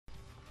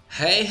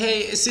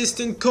Hey,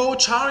 assistant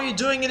coach, how are you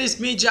doing? It is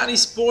me, Johnny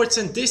Sports,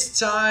 and this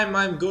time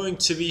I'm going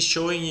to be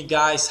showing you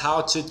guys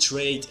how to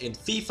trade in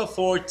FIFA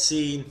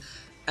 14.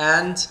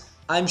 And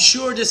I'm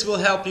sure this will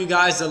help you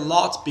guys a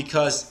lot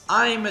because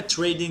I'm a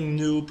trading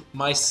noob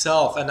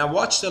myself, and I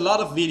watched a lot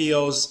of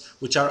videos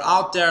which are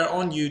out there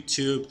on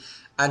YouTube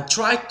and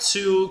tried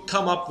to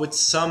come up with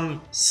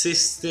some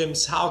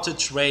systems how to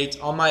trade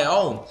on my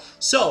own.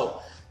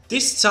 So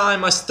this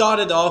time I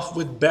started off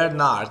with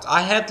Bernard.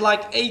 I had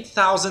like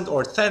 8,000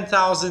 or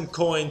 10,000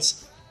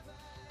 coins,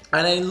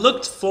 and I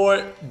looked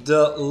for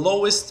the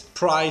lowest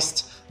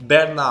priced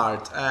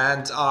Bernard,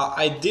 and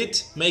I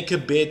did make a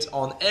bid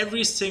on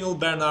every single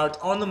Bernard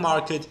on the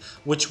market,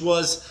 which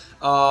was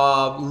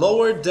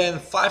lower than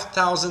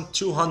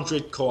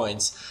 5,200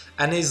 coins.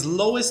 And his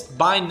lowest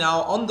buy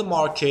now on the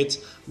market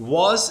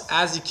was,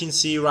 as you can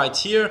see right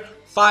here,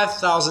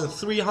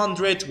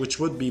 5,300, which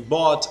would be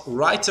bought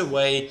right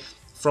away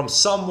from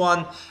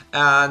someone,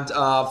 and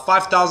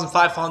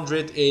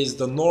 5,500 is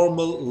the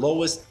normal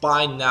lowest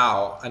buy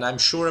now, and I'm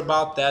sure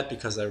about that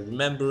because I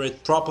remember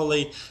it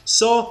properly.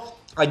 So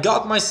I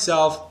got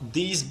myself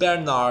these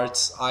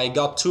Bernards. I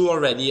got two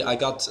already. I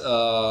got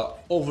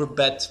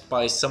overbet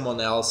by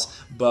someone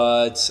else,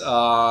 but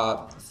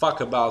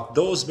fuck about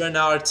those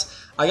Bernards.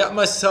 I got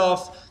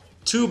myself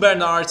two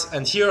Bernards,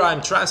 and here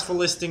I'm transfer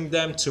listing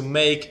them to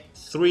make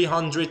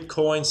 300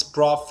 coins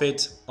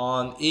profit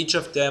on each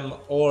of them,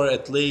 or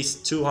at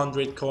least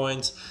 200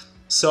 coins.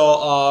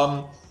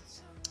 So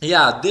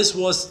yeah, this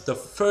was the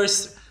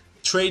first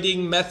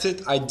trading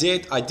method I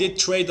did. I did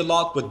trade a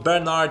lot with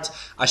Bernard.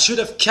 I should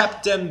have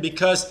kept them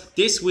because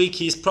this week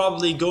he's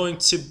probably going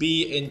to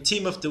be in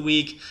team of the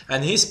week,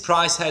 and his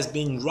price has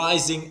been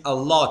rising a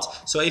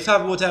lot. So if I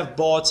would have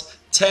bought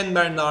 10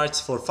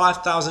 Bernards for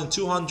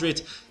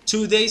 5,200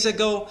 2 days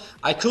ago,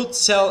 I could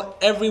sell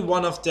every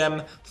one of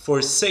them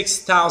for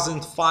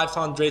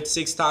 6,500,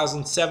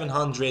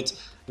 6,700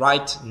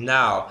 right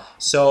now.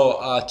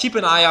 So keep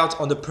an eye out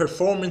on the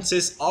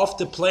performances of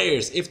the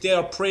players. If they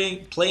are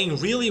playing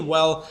really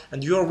well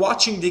and you're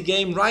watching the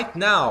game right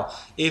now,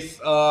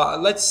 if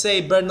let's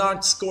say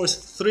Bernard scores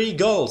 3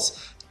 goals,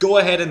 go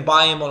ahead and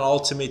buy him on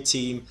Ultimate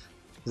Team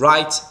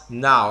right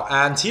now.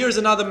 And here's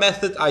another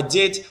method I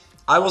did.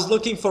 I was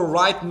looking for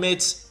right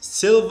mids,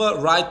 silver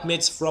right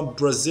mids from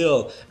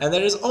Brazil, and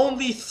there is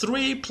only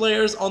 3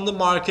 players on the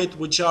market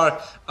which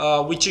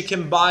you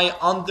can buy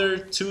under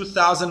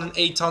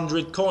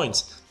 2,800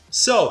 coins.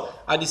 So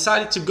I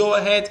decided to go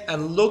ahead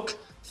and look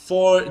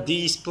for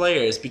these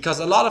players because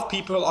a lot of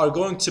people are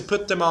going to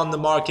put them on the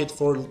market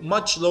for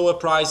much lower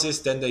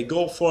prices than they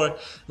go for.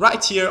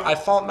 Right here I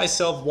found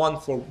myself one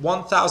for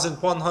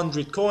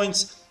 1,100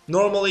 coins.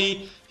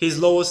 Normally his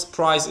lowest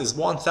price is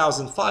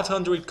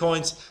 1,500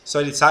 coins, so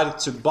I decided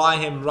to buy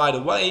him right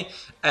away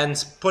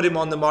and put him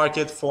on the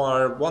market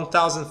for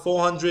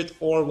 1,400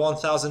 or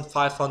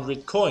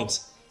 1,500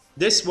 coins.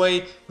 This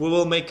way we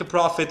will make a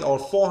profit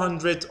of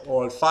 400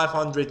 or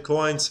 500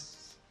 coins.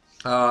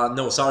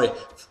 No, sorry,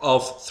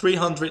 of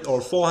 300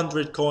 or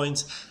 400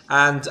 coins,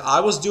 and I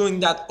was doing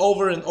that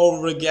over and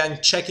over again,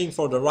 checking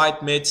for the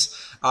right mids,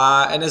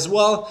 and as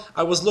well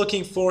I was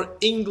looking for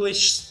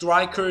English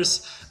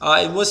strikers.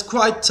 It was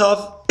quite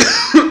tough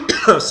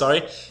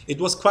sorry, it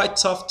was quite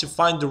tough to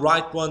find the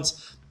right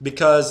ones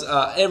because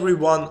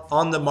everyone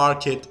on the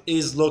market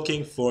is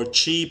looking for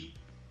cheap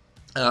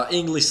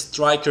English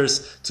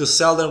strikers to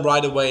sell them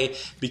right away,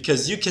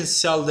 because you can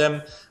sell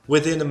them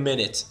within a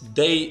minute.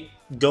 They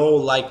go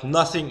like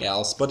nothing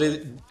else, but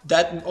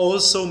that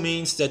also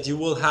means that you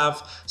will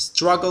have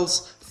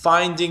struggles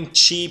finding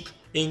cheap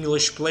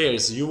English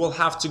players. You will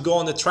have to go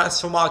on the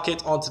transfer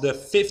market onto the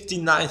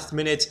 59th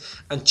minute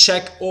and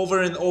check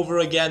over and over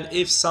again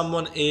if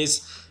someone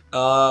is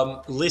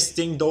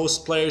listing those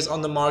players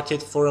on the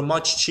market for a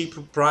much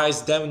cheaper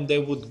price than they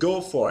would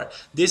go for.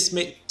 This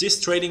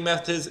trading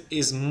method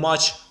is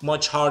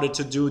much harder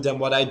to do than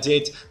what I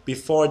did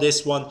before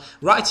this one.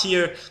 Right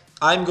here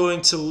I'm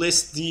going to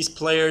list these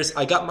players.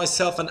 I got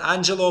myself an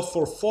Angelo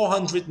for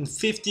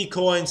 450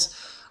 coins.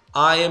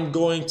 I am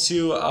going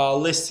to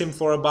list him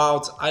for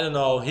about, I don't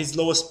know, his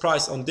lowest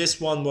price on this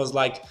one was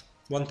like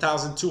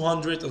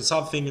 1,200 or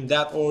something in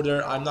that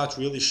order. I'm not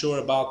really sure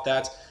about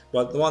that,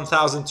 but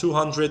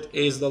 1,200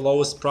 is the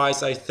lowest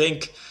price, I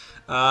think.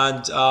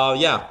 And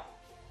yeah,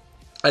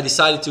 I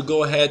decided to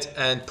go ahead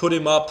and put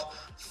him up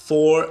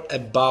for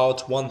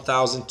about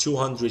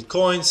 1,200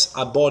 coins.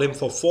 I bought him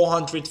for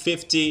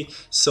 450,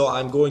 so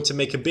I'm going to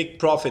make a big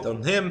profit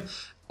on him.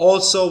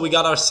 Also, we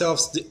got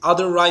ourselves the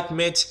other right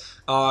mid.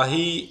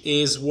 He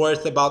is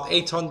worth about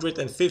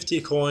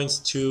 850 coins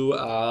to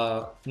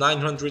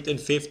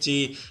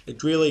 950.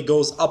 It really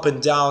goes up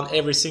and down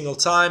every single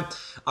time.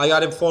 I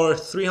got him for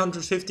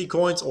 350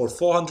 coins or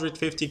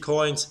 450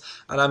 coins,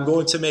 and I'm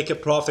going to make a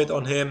profit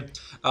on him.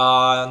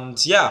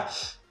 And yeah,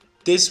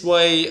 this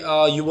way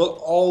you will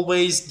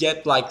always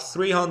get like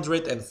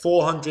 300 and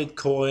 400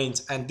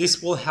 coins, and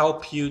this will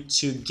help you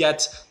to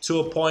get to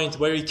a point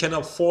where you can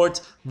afford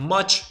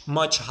much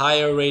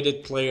higher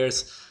rated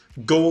players,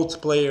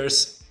 gold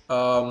players.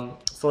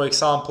 For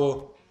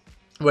example,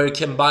 where you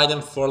can buy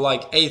them for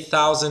like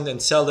 8,000 and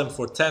sell them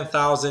for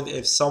 10,000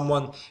 if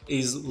someone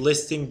is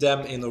listing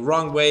them in the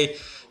wrong way.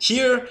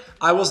 Here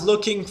I was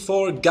looking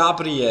for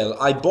Gabriel.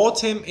 I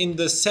bought him in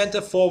the center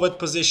forward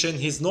position.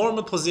 His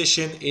normal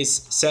position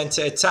is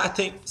center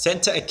attacking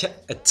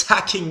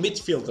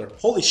midfielder.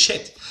 Holy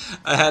shit.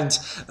 And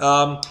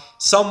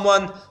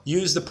someone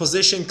used the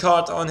position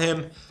card on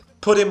him,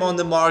 put him on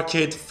the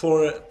market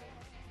for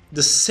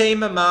the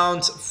same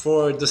amount,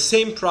 for the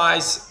same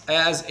price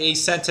as a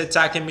center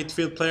attacking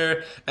midfield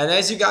player. And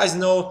as you guys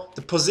know,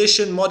 the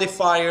position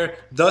modifier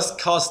does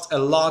cost a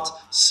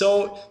lot,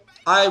 so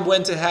I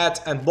went ahead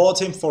and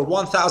bought him for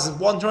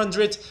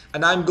 1,100,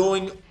 and I'm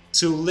going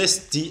to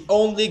list the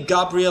only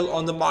Gabriel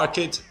on the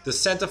market, the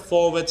center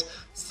forward,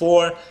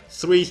 for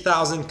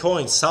 3,000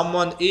 coins.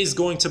 Someone is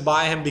going to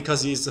buy him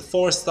because he's a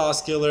 4-star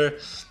skiller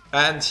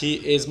and he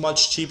is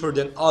much cheaper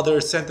than other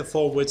center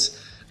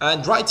forwards.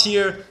 And right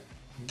here,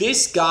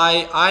 this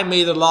guy, I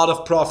made a lot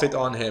of profit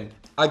on him.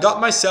 I got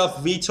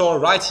myself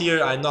Vitor right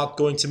here. I'm not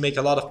going to make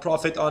a lot of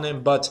profit on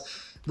him, but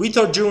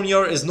Vitor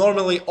Jr. is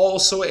normally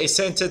also a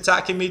center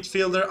attacking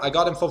midfielder. I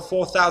got him for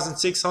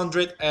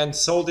 4,600 and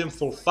sold him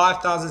for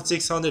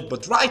 5,600.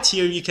 But right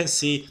here you can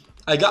see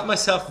I got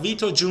myself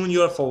Vitor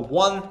Jr. for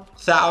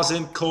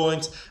 1,000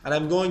 coins, and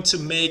I'm going to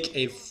make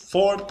a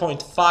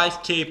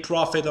 4.5k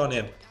profit on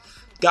him.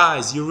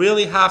 Guys, you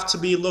really have to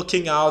be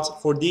looking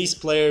out for these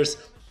players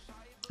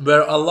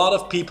where a lot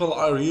of people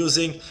are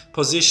using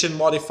position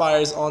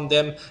modifiers on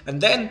them, and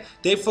then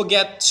they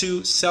forget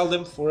to sell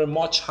them for a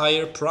much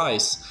higher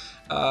price.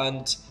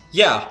 And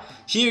yeah,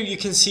 here you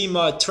can see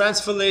my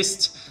transfer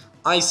list.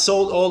 I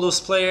sold all those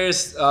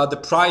players. The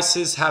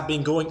prices have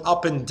been going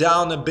up and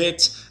down a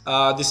bit.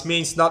 This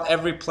means not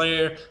every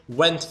player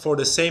went for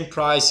the same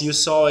price. You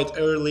saw it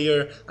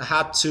earlier. I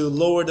had to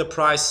lower the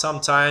price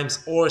sometimes,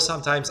 or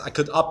sometimes I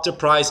could up the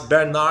price.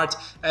 Bernard,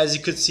 as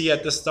you could see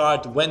at the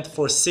start, went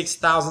for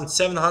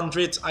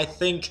 6,700, I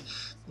think.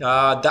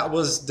 That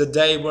was the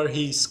day where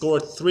he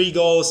scored 3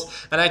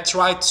 goals, and I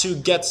tried to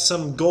get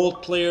some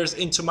gold players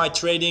into my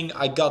trading.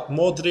 I got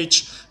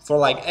Modric for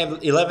like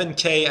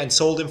 11k and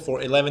sold him for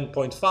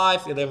 11.5,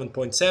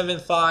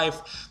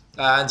 11.75.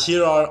 And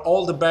here are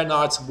all the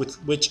Bernards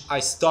with which I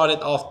started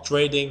off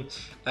trading,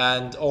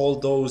 and all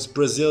those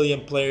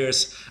Brazilian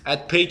players.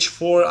 At page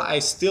 4 I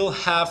still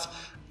have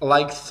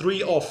like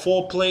 3 or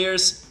 4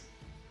 players,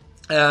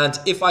 and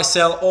if I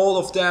sell all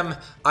of them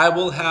I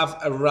will have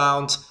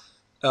around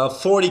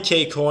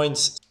 40k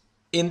coins.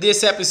 In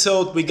this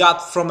episode we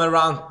got from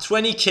around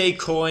 20k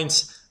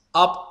coins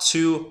up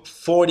to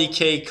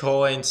 40k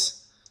coins.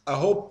 I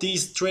hope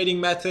these trading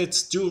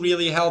methods do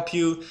really help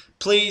you.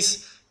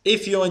 Please,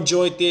 if you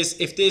enjoyed this,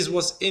 if this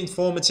was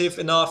informative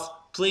enough,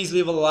 please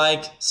leave a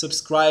like,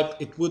 subscribe.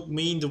 It would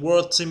mean the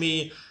world to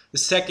me. The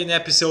second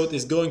episode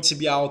is going to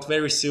be out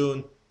very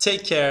soon.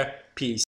 Take care. Peace.